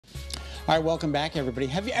All right, welcome back, everybody.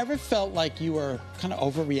 Have you ever felt like you were kind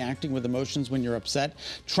of overreacting with emotions when you're upset?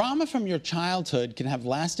 Trauma from your childhood can have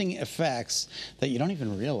lasting effects that you don't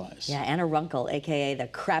even realize. Yeah, Anna Runkle, a.k.a. the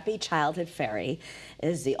Crappy Childhood Fairy,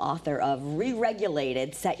 is the author of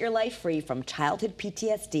Re-Regulated, Set Your Life Free from Childhood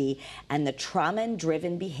PTSD and the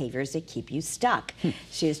Trauma-Driven Behaviors That Keep You Stuck.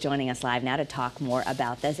 She is joining us live now to talk more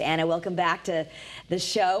about this. Anna, welcome back to the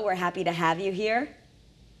show. We're happy to have you here.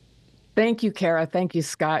 Thank you, Kara. Thank you,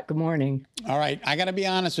 Scott. Good morning. All right, I got to be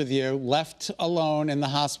honest with you. Left alone in the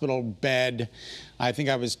hospital bed, I think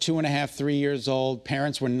I was 2.5, 3 years old.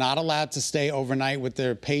 Parents were not allowed to stay overnight with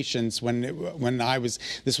their patients when I was.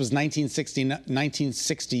 This was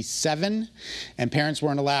 1967, and parents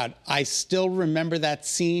weren't allowed. I still remember that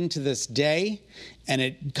scene to this day, and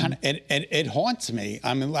it kind of it haunts me.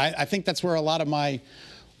 I mean, I think that's where a lot of my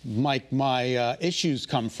issues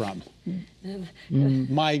come from.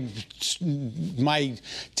 My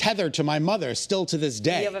tether to my mother still to this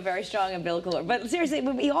day. You have a very strong umbilical cord. But seriously,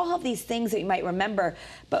 we all have these things that you might remember.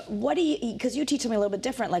 But what do you, because you teach something a little bit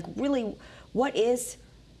different, like really, what is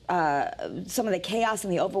some of the chaos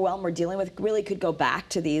and the overwhelm we're dealing with really could go back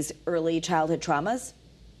to these early childhood traumas?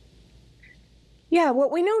 Yeah,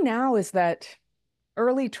 what we know now is that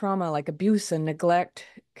early trauma like abuse and neglect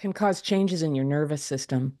can cause changes in your nervous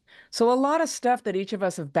system. So a lot of stuff that each of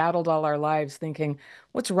us have battled all our lives thinking,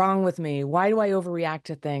 what's wrong with me? Why do I overreact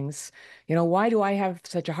to things? You know, why do I have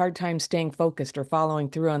such a hard time staying focused or following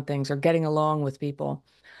through on things or getting along with people?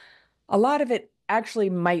 A lot of it actually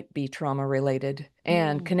might be trauma related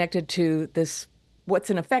and connected to this, what's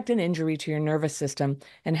in effect an injury to your nervous system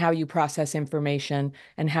and how you process information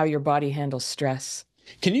and how your body handles stress.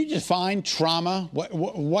 Can you define trauma?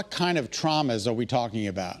 What kind of traumas are we talking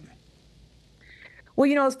about? Well,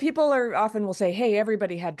 you know, as people often will say, hey,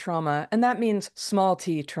 everybody had trauma, and that means small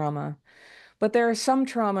t trauma. But there are some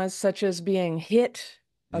traumas such as being hit,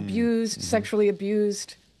 abused, sexually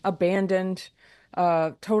abused, abandoned,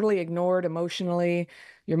 totally ignored emotionally.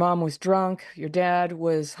 Your mom was drunk, your dad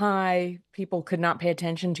was high, people could not pay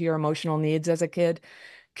attention to your emotional needs as a kid.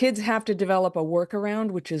 Kids have to develop a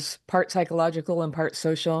workaround, which is part psychological and part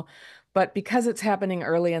social. But because it's happening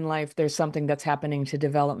early in life, there's something that's happening to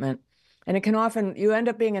development. And it can often, you end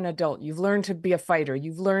up being an adult. You've learned to be a fighter.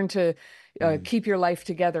 You've learned to keep your life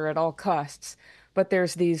together at all costs. But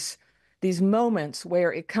there's these moments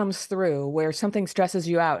where it comes through, where something stresses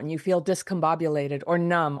you out and you feel discombobulated or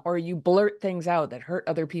numb, or you blurt things out that hurt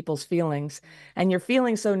other people's feelings. And you're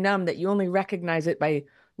feeling so numb that you only recognize it by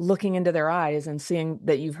looking into their eyes and seeing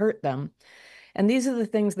that you've hurt them. And these are the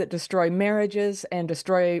things that destroy marriages and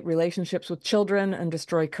destroy relationships with children and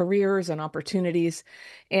destroy careers and opportunities.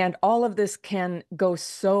 And all of this can go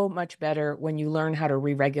so much better when you learn how to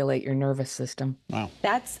re-regulate your nervous system. Wow.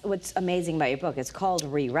 That's what's amazing about your book. It's called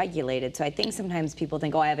Re-Regulated. So I think sometimes people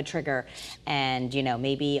think, oh, I have a trigger and, you know,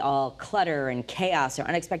 maybe all clutter and chaos or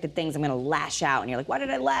unexpected things, I'm going to lash out. And you're like, why did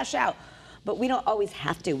I lash out? But we don't always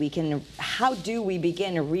have to. How do we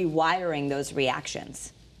begin rewiring those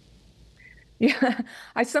reactions? Yeah,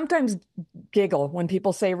 I sometimes giggle when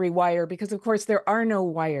people say rewire because, of course, there are no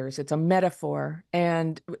wires. It's a metaphor,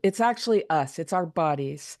 and it's actually us. It's our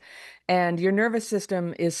bodies. And your nervous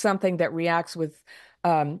system is something that reacts with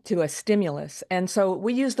to a stimulus. And so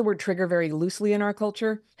we use the word trigger very loosely in our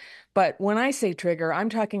culture. But when I say trigger, I'm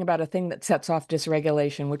talking about a thing that sets off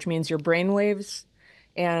dysregulation, which means your brain waves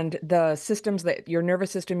and the systems that your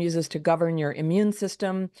nervous system uses to govern your immune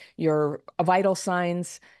system, your vital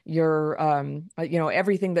signs, your,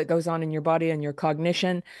 everything that goes on in your body and your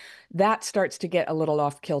cognition, that starts to get a little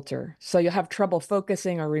off kilter. So you'll have trouble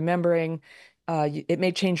focusing or remembering. It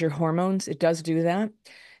may change your hormones. It does do that.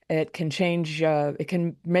 It can change, it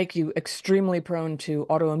can make you extremely prone to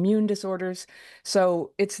autoimmune disorders.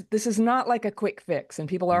 So this is not like a quick fix. And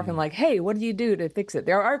people are often like, hey, what do you do to fix it?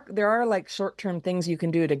 There are like short-term things you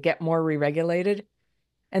can do to get more re-regulated.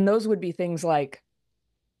 And those would be things like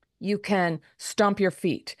you can stomp your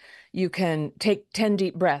feet. You can take 10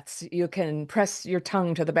 deep breaths. You can press your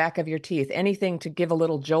tongue to the back of your teeth, anything to give a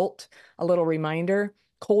little jolt, a little reminder.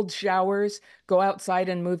 Cold showers, go outside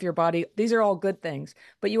and move your body. These are all good things,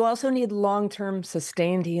 but you also need long-term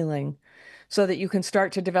sustained healing so that you can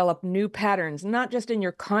start to develop new patterns, not just in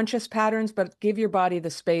your conscious patterns, but give your body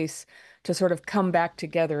the space to sort of come back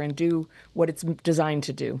together and do what it's designed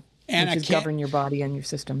to do, which is govern your body and your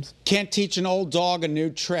systems. Can't teach an old dog a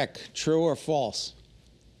new trick. True or false?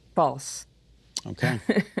 False. Okay.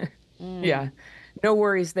 Yeah. No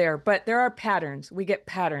worries there. But there are patterns. We get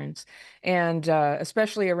patterns. And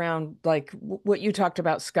especially around like what you talked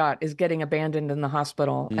about, Scott, is getting abandoned in the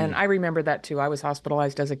hospital. And I remember that too. I was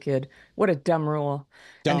hospitalized as a kid. What a dumb rule.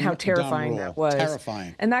 And how Dumb terrifying rule. that was.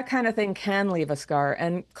 Terrifying. And that kind of thing can leave a scar.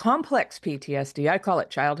 And complex PTSD, I call it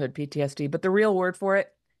childhood PTSD, but the real word for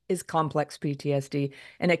it is complex PTSD.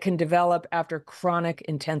 And it can develop after chronic,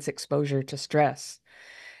 intense exposure to stress.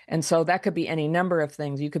 And so that could be any number of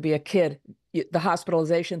things. You could be a kid, the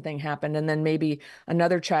hospitalization thing happened, and then maybe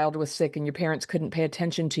another child was sick and your parents couldn't pay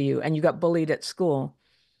attention to you and you got bullied at school.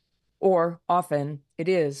 Or often it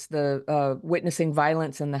is the witnessing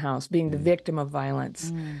violence in the house, being the victim of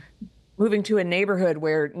violence, moving to a neighborhood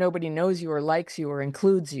where nobody knows you or likes you or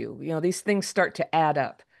includes you. You know, these things start to add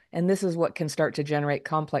up. And this is what can start to generate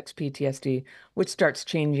complex PTSD, which starts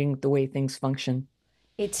changing the way things function.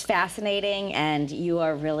 It's fascinating, and you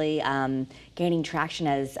are really gaining traction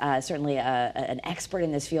as certainly an expert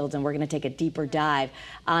in this field, and we're going to take a deeper dive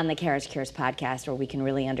on the Kara's Cures podcast, where we can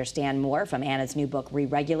really understand more from Anna's new book,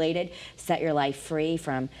 Re-Regulated, Set Your Life Free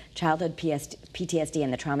from Childhood PTSD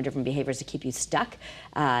and the Trauma-Driven Behaviors That Keep You Stuck.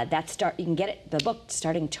 You can get the book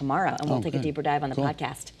starting tomorrow, and we'll take a deeper dive on the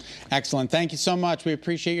podcast. Excellent. Thank you so much. We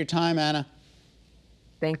appreciate your time, Anna.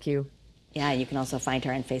 Thank you. Yeah, you can also find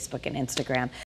her on Facebook and Instagram.